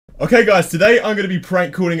Okay guys, today I'm going to be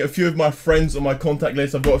prank calling a few of my friends on my contact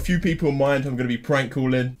list. I've got a few people in mind I'm going to be prank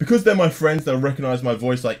calling. Because they're my friends, they'll recognize my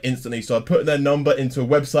voice like instantly. So I put their number into a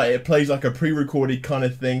website. It plays like a pre-recorded kind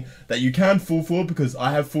of thing that you can fall for because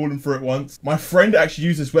I have fallen for it once. My friend actually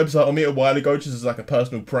used this website on me a while ago just as like a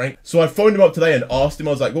personal prank. So I phoned him up today and asked him,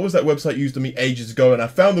 I was like, what was that website used on me ages ago? And I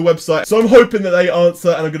found the website. So I'm hoping that they answer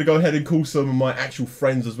and I'm going to go ahead and call some of my actual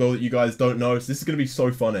friends as well that you guys don't know. So this is going to be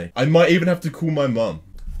so funny. I might even have to call my mum.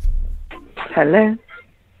 Hello.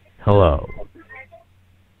 Hello.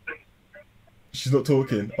 She's not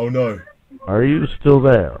talking. Oh no. Are you still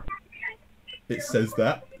there? It says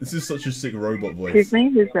that. This is such a sick robot voice. Excuse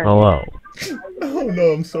me, who's that? Hello. Oh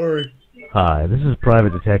no, I'm sorry. Hi, this is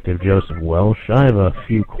Private Detective Joseph Welsh. I have a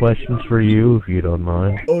few questions for you, if you don't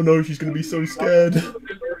mind. Oh no, she's gonna be so scared.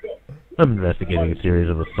 I'm investigating a series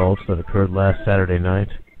of assaults that occurred last Saturday night.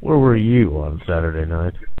 Where were you on Saturday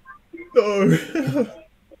night? No.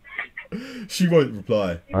 She won't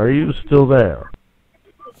reply. Are you still there?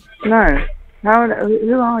 No.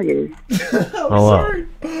 Who are you? I'm Hello.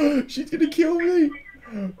 sorry. She's gonna kill me.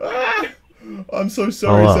 Ah! I'm so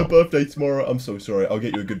sorry. Hello. It's her birthday tomorrow. I'm so sorry. I'll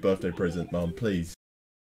get you a good birthday present, Mum, please.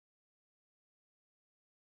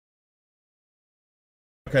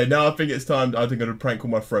 Okay, now I think it's time. I think I'm gonna prank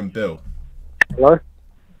call my friend Bill. Hello?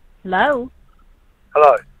 Hello?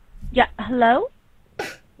 Hello? Yeah, hello?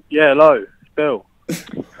 Yeah, hello. It's Bill.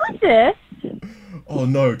 Who's this? Oh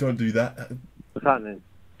no, don't do that. What's happening?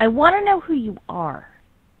 I want to know who you are.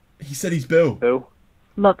 He said he's Bill. Bill?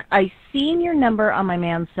 Look, I seen your number on my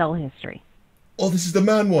man's cell history. Oh, this is the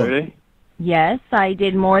man one. Really? Yes, I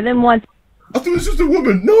did more than once. I thought it was just a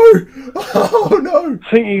woman. No. Oh no. I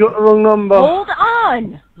think you got the wrong number. Hold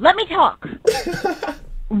on! Let me talk.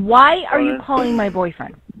 Why are you calling my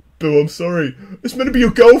boyfriend? Bill, I'm sorry. It's meant to be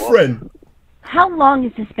your girlfriend. How long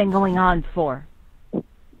has this been going on for?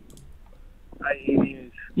 18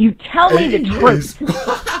 years. You tell me the 18 truth. years.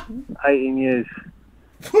 18 years.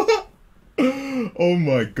 Oh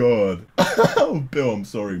my god. Oh, Bill, I'm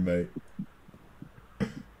sorry, mate.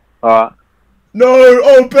 Alright. No!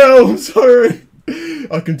 Oh, Bill, I'm sorry.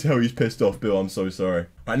 I can tell he's pissed off, Bill. I'm so sorry.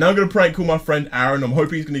 Right, now I'm going to prank call my friend Aaron. I'm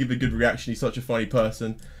hoping he's going to give a good reaction. He's such a funny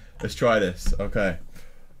person. Let's try this. Okay.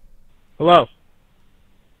 Hello.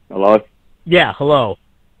 Hello? Yeah, hello.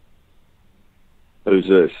 Who's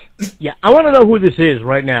this? Yeah, I want to know who this is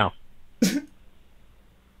right now.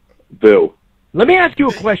 Bill. Let me ask you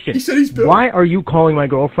a question. He said he's Bill. Why are you calling my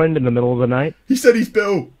girlfriend in the middle of the night? He said he's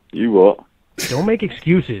Bill. You what? Don't make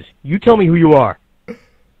excuses. You tell me who you are.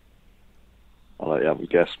 I'll let you have a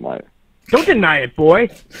guess, mate. Don't deny it, boy.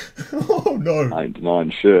 Oh no. I ain't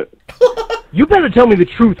denying shit. You better tell me the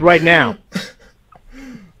truth right now.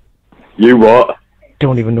 You what?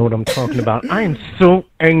 Don't even know what I'm talking about. I am so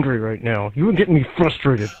angry right now. You are getting me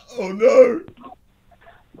frustrated. Oh no.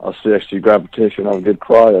 I'll suggest you grab a tissue and have a good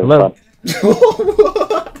cry. Hello?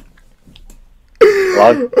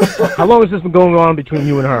 Hello? How long has this been going on between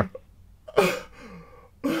you and her?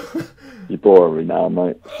 You're boring me now,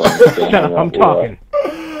 mate. Shut up, I'm talking.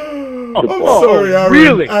 I'm sorry, Aaron.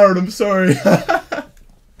 Really? Aaron, I'm sorry. That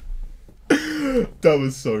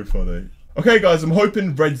was so funny. Okay, guys, I'm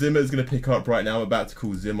hoping Red Zimmer is going to pick up right now. I'm about to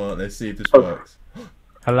call Zimmer. Let's see if this works.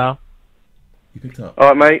 Hello? He picked up.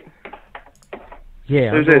 Alright, mate.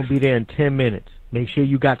 Yeah, I'm Who's going this? to be there in 10 minutes. Make sure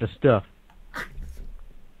you got the stuff.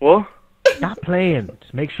 What? Stop playing.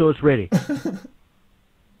 Just make sure it's ready.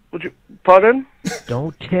 Would you... Pardon?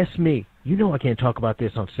 Don't test me. You know I can't talk about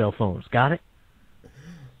this on cell phones. Got it?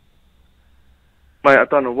 Mate, I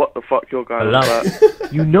don't know what the fuck you're going on Hello?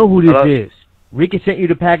 about. You know who this Hello? is. Ricky sent you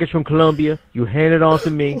the package from Colombia. You hand it off to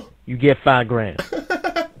me. You get $5 grand.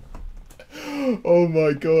 Oh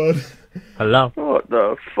my god. Hello? What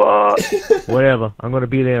the fuck? Whatever. I'm going to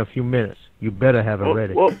be there in a few minutes. You better have it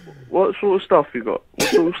ready. What sort of stuff you got? What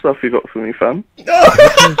sort of stuff you got for me, fam?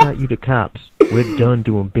 Turns out you the cops. We're done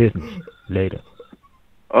doing business. Later.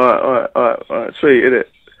 Alright. Sweet, innit?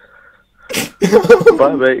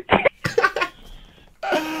 Bye, mate.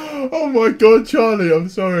 Oh my god, Charlie, I'm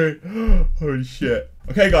sorry. Holy shit.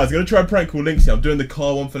 Okay, guys, I'm going to try and prank call Linksy. I'm doing the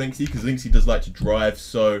car one for Linksy because Linksy does like to drive,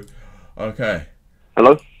 so... Okay.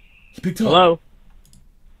 Hello? He picked up. Hello?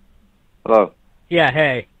 Hello? Yeah,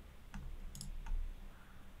 hey.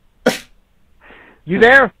 You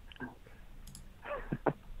there?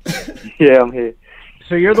 Yeah, I'm here.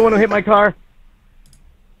 So you're the one who hit my car?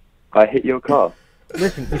 I hit your car.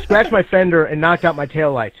 Listen, you scratched my fender and knocked out my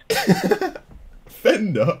taillights.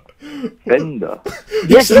 Fender? Fender?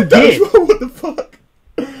 Yes, you did. What the fuck?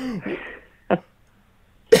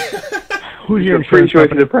 Who's your I'm pretty insurance sure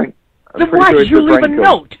it's company? a prank. Then why did you leave a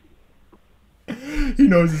note? He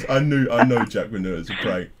knows this. I know Jack would know it's a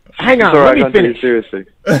prank. Hang on, Sorry, I let can't me take you finish. seriously.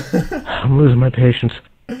 I'm losing my patience.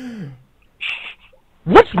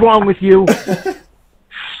 What's wrong with you?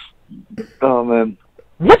 Oh man.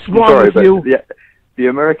 What's wrong Sorry, with but you? the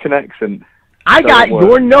American accent. I got doesn't work.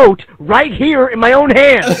 your note right here in my own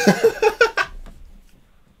hand.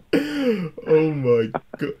 Oh my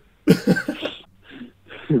god.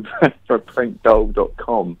 For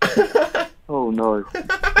prankdoll.com. Oh no.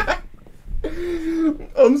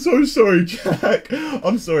 I'm so sorry, Jack.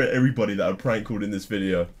 I'm sorry everybody that I prank called in this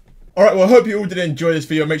video. Alright, well I hope you all did enjoy this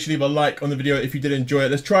video. Make sure you leave a like on the video if you did enjoy it.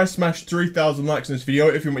 Let's try smash 3,000 likes on this video.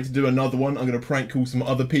 If you want me to do another one, I'm going to prank call some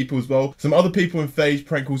other people as well. Some other people in FaZe,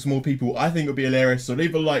 prank call some more people. I think it'll be hilarious. So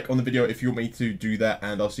leave a like on the video if you want me to do that.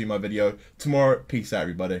 And I'll see you in my video tomorrow. Peace out,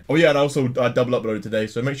 everybody. Oh yeah, and also I double uploaded today.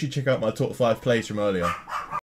 So make sure you check out my top 5 plays from earlier.